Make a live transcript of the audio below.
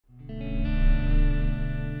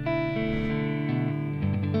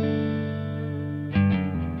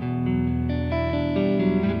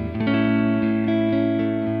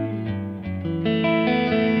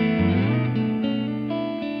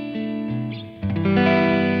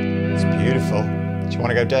Beautiful. Do you want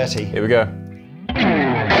to go dirty? Here we go.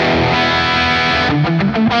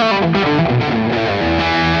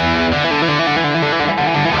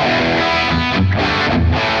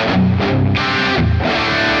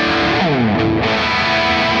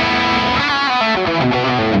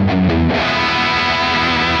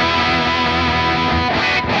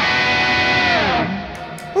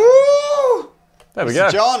 There we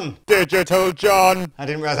go. John. Digital John. I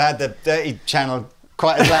didn't realise I had the dirty channel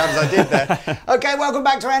quite as loud as I did there. Okay, welcome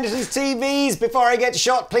back to Andertons TVs. Before I get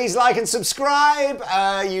shot, please like and subscribe.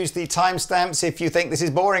 Use the timestamps if you think this is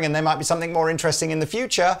boring and there might be something more interesting in the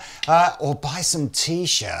future. Or buy some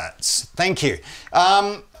t-shirts. Thank you.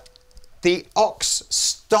 The OX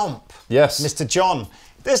Stomp. Yes. Mr. John.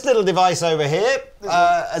 This little device over here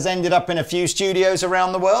has ended up in a few studios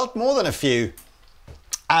around the world. More than a few.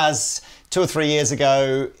 As 2 or 3 years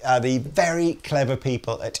ago, the very clever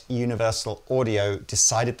people at Universal Audio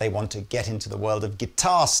decided they want to get into the world of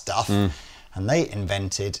guitar stuff, and they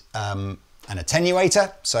invented an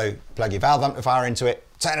attenuator. So plug your valve amplifier into it,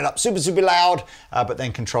 turn it up super, super loud, but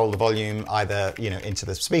then control the volume either into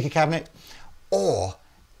the speaker cabinet, or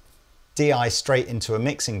DI straight into a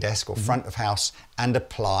mixing desk or front of house and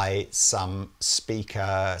apply some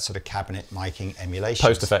speaker sort of cabinet miking emulation.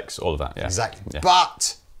 Post effects, all of that, yeah. Exactly. Yeah.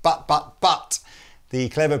 But the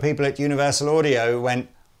clever people at Universal Audio went,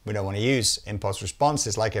 we don't want to use impulse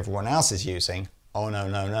responses like everyone else is using. Oh, no,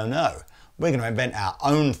 no, no, no. We're going to invent our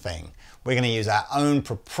own thing. We're going to use our own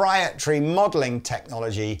proprietary modeling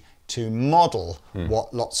technology to model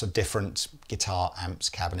what lots of different guitar amps,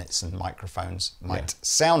 cabinets and microphones might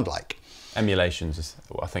sound like. Emulations is,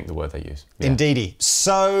 I think, the word they use. Yeah. Indeedy.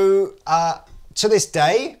 So, to this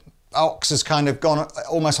day, OX has kind of gone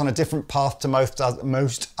almost on a different path to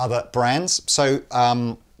most other brands. So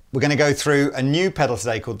we're going to go through a new pedal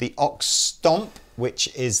today called the OX Stomp,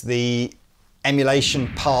 which is the emulation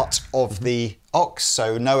part of the OX.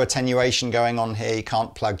 So no attenuation going on here. You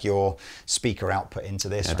can't plug your speaker output into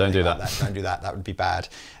this. Yeah, don't do that. Don't do that. That would be bad.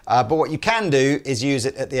 But what you can do is use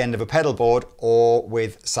it at the end of a pedal board or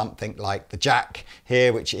with something like the jack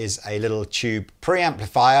here, which is a little tube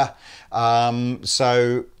preamplifier.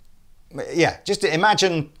 So yeah, just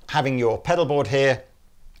imagine having your pedal board here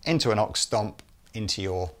into an OX Stomp into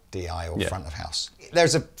your DI or front of house.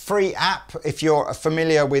 There's a free app. If you're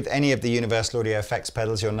familiar with any of the Universal Audio effects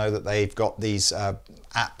pedals, you'll know that they've got these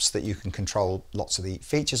apps that you can control lots of the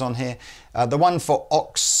features on here. The one for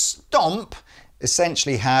OX Stomp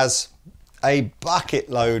essentially has a bucket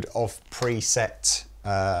load of preset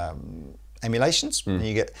emulations. And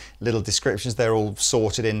you get little descriptions. They're all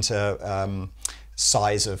sorted into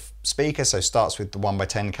size of speaker, so starts with the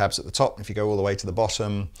 1x10 cabs at the top. If you go all the way to the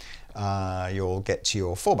bottom, you'll get to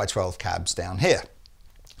your 4x12 cabs down here.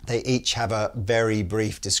 They each have a very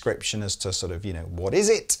brief description as to sort of, what is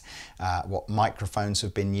it, what microphones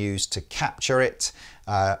have been used to capture it.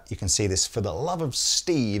 You can see this For the Love of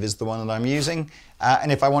Steve is the one that I'm using.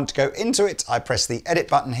 And if I want to go into it, I press the edit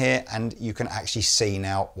button here and you can actually see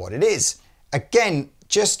now what it is. Again,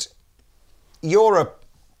 just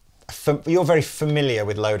you're very familiar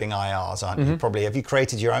with loading IRs, aren't you? Probably. Have you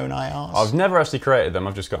created your own IRs? I've never actually created them.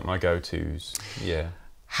 I've just got my go-tos. Yeah.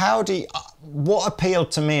 How do you, what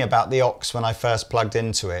appealed to me about the OX when I first plugged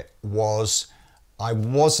into it was I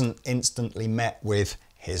wasn't instantly met with,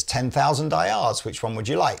 here's 10,000 IRs, which one would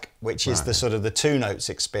you like? Which is the sort of the 2 notes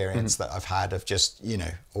experience that I've had of just,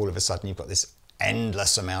 all of a sudden you've got this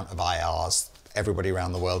endless amount of IRs, everybody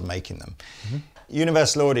around the world making them.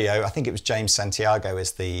 Universal Audio, I think it was James Santiago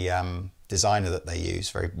is the designer that they use,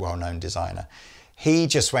 very well-known designer. He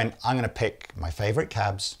just went, I'm going to pick my favorite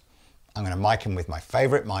cabs. I'm going to mic them with my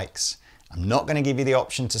favorite mics. I'm not going to give you the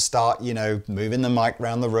option to start, moving the mic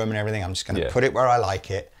around the room and everything. I'm just going to put it where I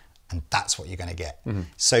like it. And that's what you're going to get.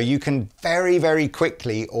 So you can very, very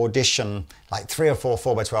quickly audition like 3 or 4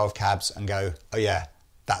 4x12 cabs and go, oh yeah,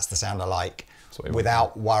 that's the sound I like.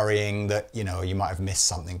 Without worrying that, you might have missed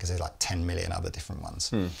something because there's like 10 million other different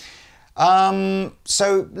ones.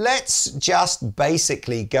 So let's just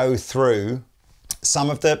basically go through some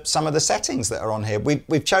of the settings that are on here.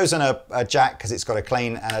 We've chosen a jack because it's got a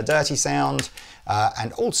clean and a dirty sound,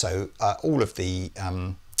 and also all of the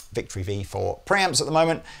Victory V4 preamps at the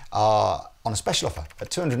moment are on a special offer at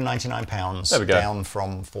 £299, down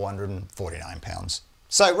from £449.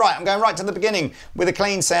 So right, I'm going right to the beginning with a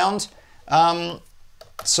clean sound. I'm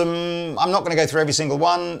not going to go through every single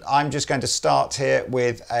one. I'm just going to start here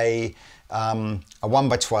with a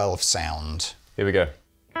 1x12 sound. Here we go.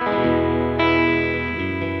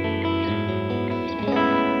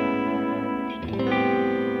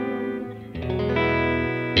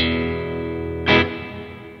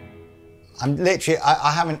 I'm literally,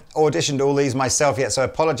 I haven't auditioned all these myself yet, so I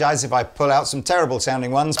apologise if I pull out some terrible sounding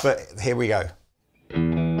ones, but here we go.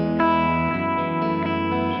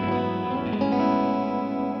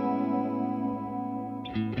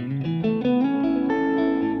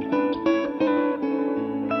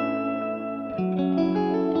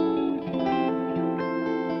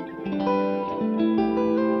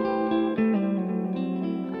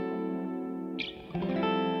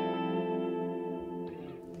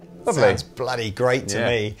 Lovely. Sounds bloody great to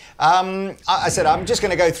me. I said I'm just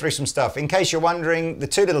going to go through some stuff. In case you're wondering, the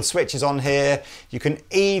two little switches on here, you can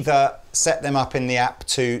either set them up in the app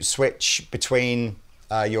to switch between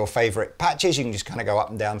your favourite patches. You can just kind of go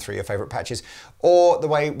up and down through your favourite patches. Or the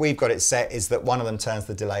way we've got it set is that one of them turns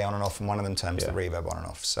the delay on and off and one of them turns the reverb on and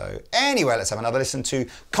off. So anyway, let's have another listen to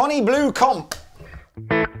Connie Blue Comp.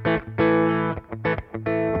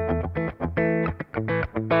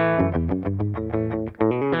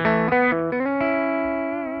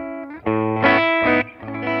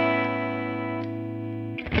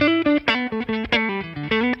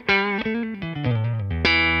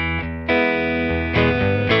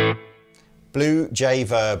 Blue J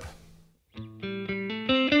Verb.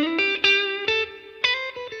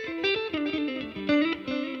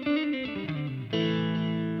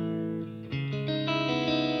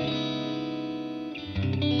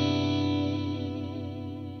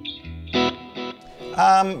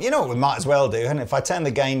 You know what we might as well do, and if I turn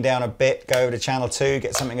the gain down a bit, go over to channel 2,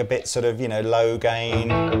 get something a bit sort of, you know, low gain.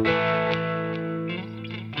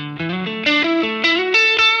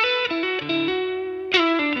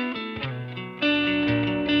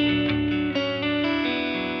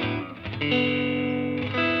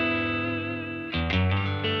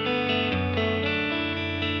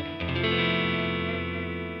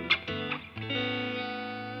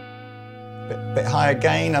 Bit higher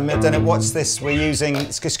gain. I don't know what's this we're using.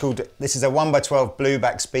 It's just called, this is a 1x12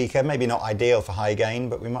 blueback speaker. Maybe not ideal for high gain,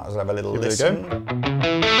 but we might as well have a little listen.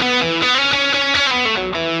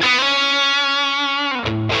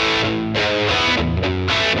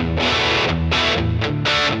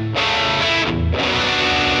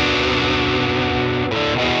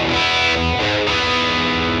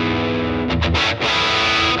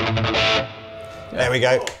 There we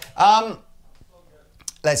go.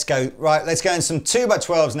 Let's go, right, let's go in some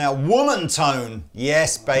 2x12s now. Woman tone,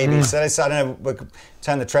 yes, baby. So let's, I don't know, we'll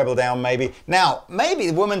turn the treble down maybe. Now, maybe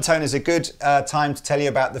the woman tone is a good time to tell you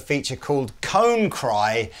about the feature called Cone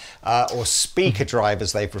Cry, or Speaker Drive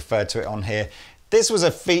as they've referred to it on here. This was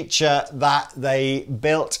a feature that they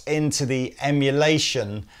built into the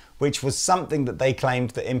emulation, which was something that they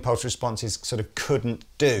claimed that impulse responses sort of couldn't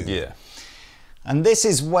do. Yeah. And this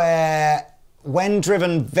is where, when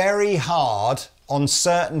driven very hard, on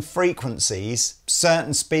certain frequencies,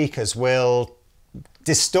 certain speakers will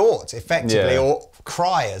distort effectively, or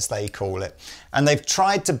cry as they call it. And they've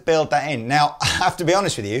tried to build that in. Now, I have to be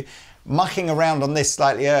honest with you, mucking around on this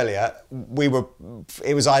slightly earlier,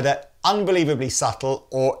 it was either unbelievably subtle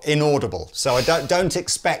or inaudible. So I don't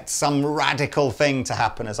expect some radical thing to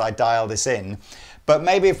happen as I dial this in. But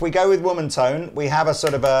maybe if we go with woman tone, we have a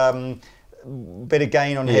sort of bit of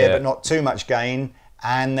gain on here, but not too much gain.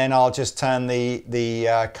 And then I'll just turn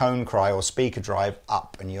the cone cry or speaker drive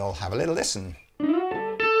up and you'll have a little listen.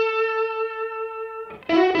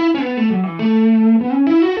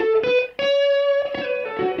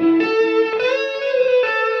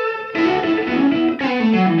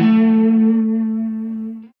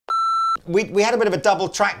 We had a bit of a double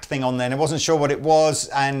tracked thing on there and I wasn't sure what it was,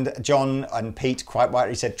 and John and Pete quite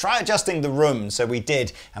rightly said try adjusting the room, so we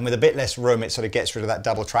did, and with a bit less room it sort of gets rid of that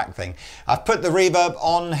double track thing. I've put the reverb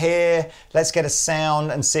on here. Let's get a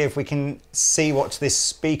sound and see if we can see what this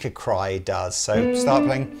speaker cry does. So start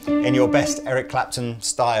playing in your best Eric Clapton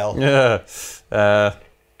style. Yeah.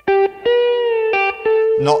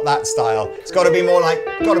 Not that style. It's got to be more like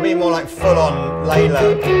full on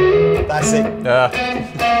Layla. That's it. Yeah.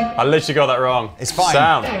 I literally got that wrong. It's fine.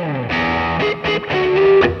 Sound.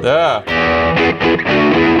 Yeah.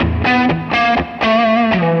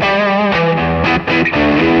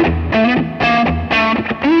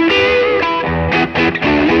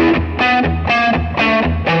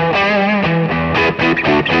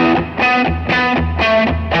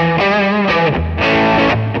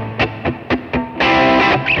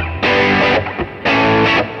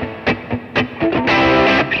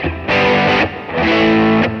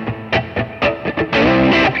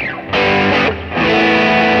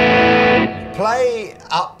 Play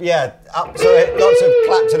up, yeah, up to it. Lots of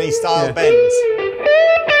Clapton-y style bends.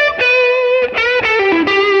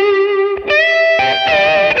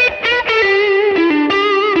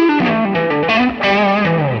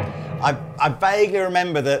 I vaguely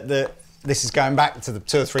remember that this is going back to the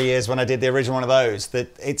 2 or 3 years when I did the original one of those,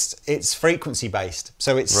 that it's frequency based.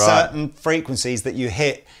 So it's certain frequencies that you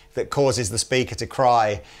hit that causes the speaker to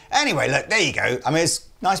cry. Anyway, look, there you go. I mean, it's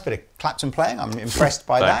a nice bit of Clapton playing. I'm impressed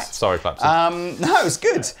by that. Sorry, Clapton. No, it's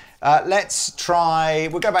good. Let's try,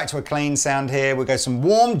 we'll go back to a clean sound here. We'll go some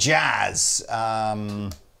warm jazz,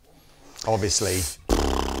 obviously.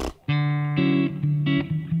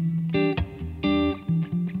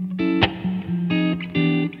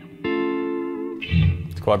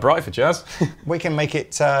 Quite bright for jazz. We can make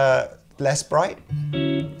it less bright.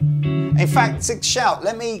 In fact, shout,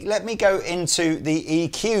 let me go into the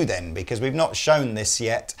EQ then, because we've not shown this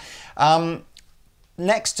yet.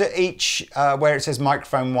 Next to each, where it says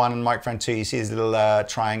microphone 1 and microphone 2, you see these little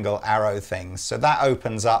triangle arrow things. So that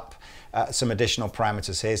opens up some additional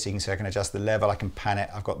parameters here. So you can see I can adjust the level, I can pan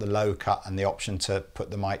it. I've got the low cut and the option to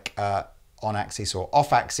put the mic on axis or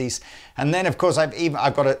off axis. And then of course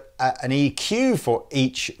I've got an EQ for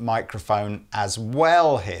each microphone as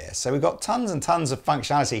well here. So we've got tons and tons of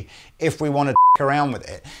functionality if we want to around with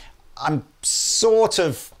it. I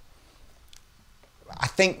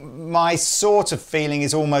think my sort of feeling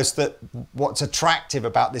is almost that what's attractive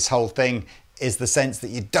about this whole thing is the sense that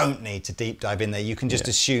you don't need to deep dive in there. You can just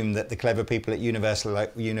assume that the clever people at Universal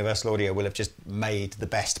Audio will have just made the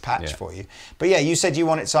best patch for you. But yeah, you said you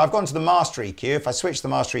want it, so I've gone to the master EQ. If I switch the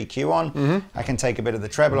master EQ on, I can take a bit of the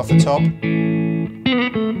treble off the top. We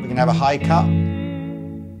can have a high cut.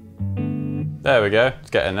 There we go,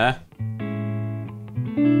 let's get in there.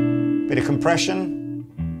 Bit of compression.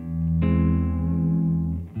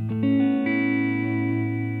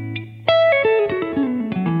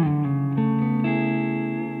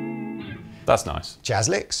 That's nice. Jazz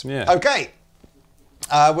licks. Yeah. Okay.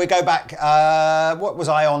 We go back. What was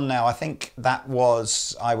I on now? I think I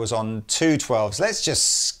was on 212s. Let's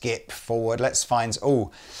just skip forward. Let's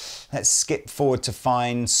skip forward to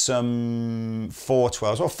find some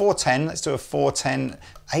 412s. Well, 410. Let's do a 410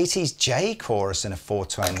 80s J chorus in a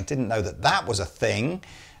 420. Didn't know that was a thing.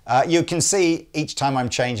 You can see each time I'm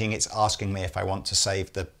changing, it's asking me if I want to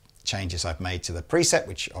save the changes I've made to the preset,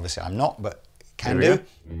 which obviously I'm not, but can do.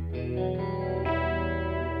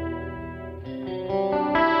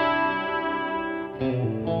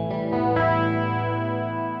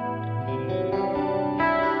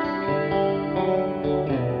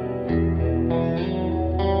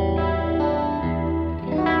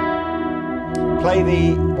 Play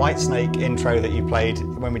the Whitesnake intro that you played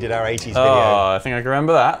when we did our 80s video. Oh, I think I can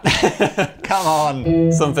remember that. Come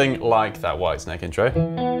on. Something like that Whitesnake intro.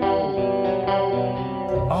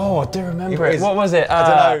 Oh, I do remember it. What was it? I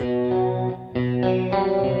don't know.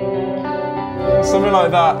 Something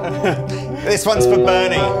like that. This one's for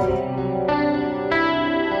Bernie.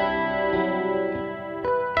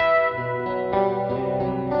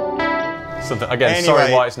 Again, anyway,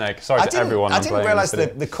 sorry Whitesnake, sorry to everyone. I didn't realise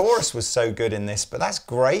the chorus was so good in this, but that's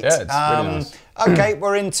great. Yeah, it's really nice. Okay,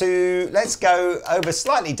 let's go over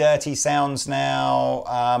slightly dirty sounds now,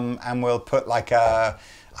 and we'll put like a,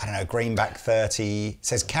 I don't know, Greenback 30. It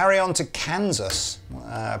says carry on to Kansas.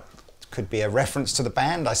 Could be a reference to the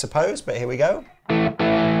band, I suppose, but here we go.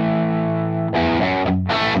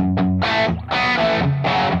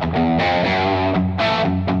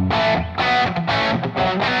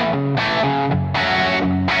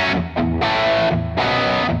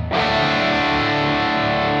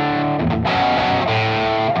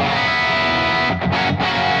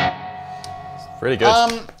 Really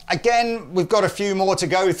good. Again, we've got a few more to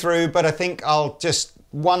go through, but I think I'll just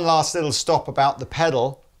one last little stop about the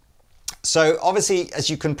pedal. So obviously, as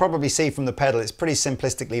you can probably see from the pedal, it's pretty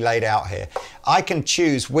simplistically laid out here. I can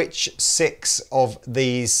choose which 6 of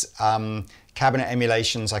these cabinet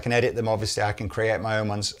emulations, I can edit them, obviously I can create my own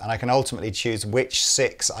ones, and I can ultimately choose which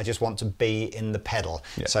 6 I just want to be in the pedal.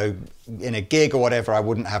 Yeah. So in a gig or whatever, I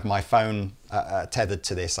wouldn't have my phone tethered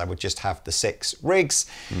to this, I would just have the 6 rigs.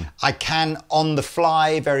 I can, on the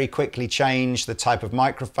fly, very quickly change the type of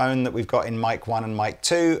microphone that we've got in mic 1 and mic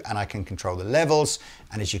 2, and I can control the levels.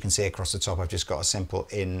 And as you can see across the top, I've just got a simple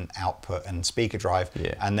in, output, and speaker drive.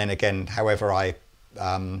 Yeah. And then again, however I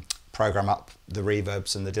program up the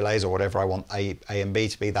reverbs and the delays or whatever I want A and B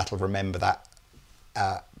to be, that'll remember that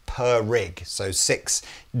per rig. So 6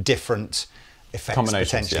 different effects,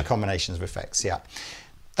 potentially combinations of effects, yeah.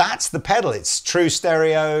 That's the pedal. It's true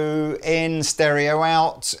stereo in, stereo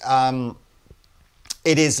out.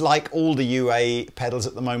 It is like all the UA pedals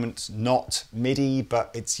at the moment, not MIDI,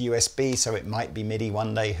 but it's USB, so it might be MIDI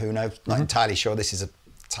one day, who knows? Not entirely sure. This is a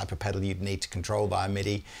type of pedal you'd need to control via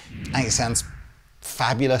MIDI. I think it sounds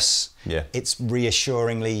fabulous. Yeah. It's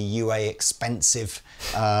reassuringly UA expensive.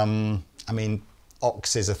 I mean,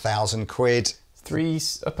 OX is £1,000.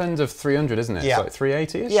 Up end of 300, isn't it? Yeah. It's like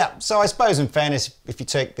 380-ish? Yeah, so I suppose in fairness, if you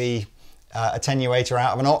take the attenuator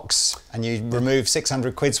out of an OX and you remove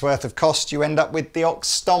 600 quid's worth of cost, you end up with the OX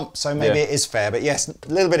Stomp, so maybe it is fair. But yes, a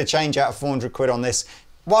little bit of change out of 400 quid on this.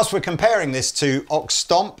 Whilst we're comparing this to OX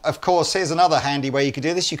Stomp, of course, here's another handy way you could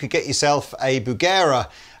do this. You could get yourself a Bugera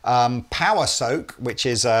Power Soak, which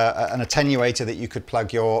is an attenuator that you could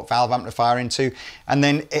plug your valve amplifier into, and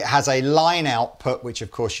then it has a line output, which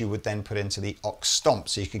of course you would then put into the OX Stomp.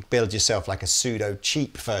 So you could build yourself like a pseudo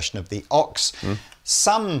cheap version of the OX.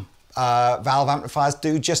 Some valve amplifiers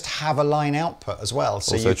do just have a line output as well,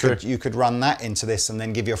 so you could run that into this and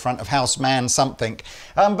then give your front of house man something.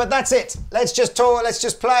 But that's it. Let's just talk. Let's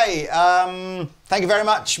just play. Thank you very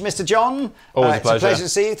much, Mr. John. Always a pleasure. It's a pleasure to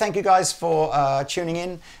see you. Thank you guys for tuning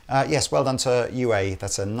in. Yes, well done to UA.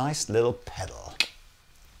 That's a nice little pedal.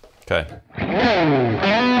 Okay.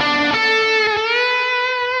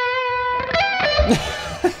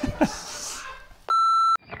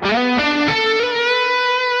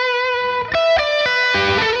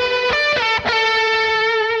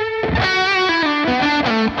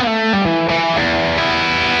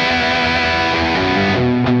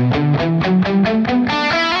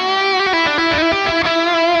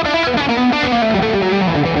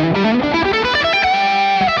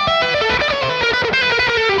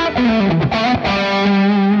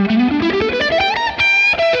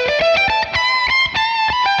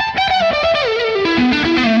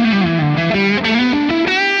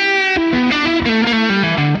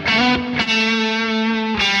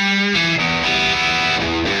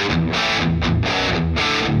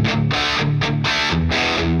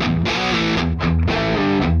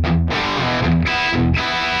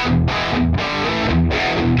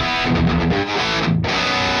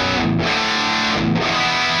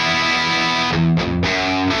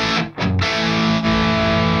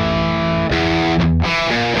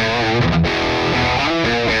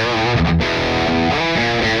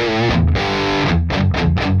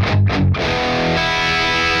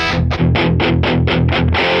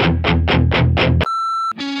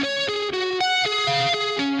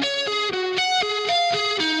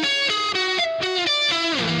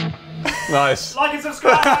 Nice. Like and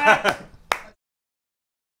subscribe!